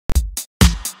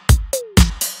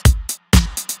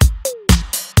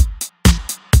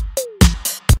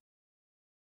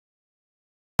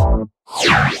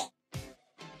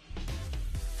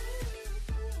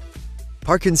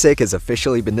Park Hyung Sik has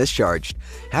officially been discharged.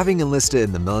 Having enlisted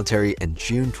in the military in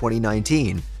June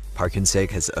 2019, Park Hyung Sik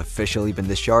has officially been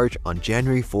discharged on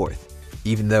January 4th.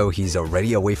 Even though he's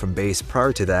already away from base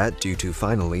prior to that due to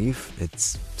final leave,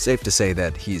 it's safe to say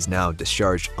that he's now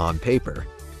discharged on paper.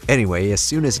 Anyway, as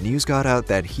soon as news got out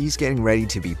that he's getting ready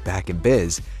to be back in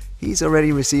biz, he's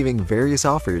already receiving various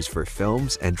offers for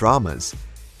films and dramas.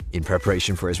 In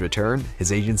preparation for his return,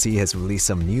 his agency has released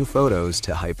some new photos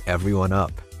to hype everyone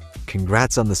up.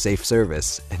 Congrats on the safe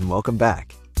service and welcome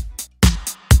back.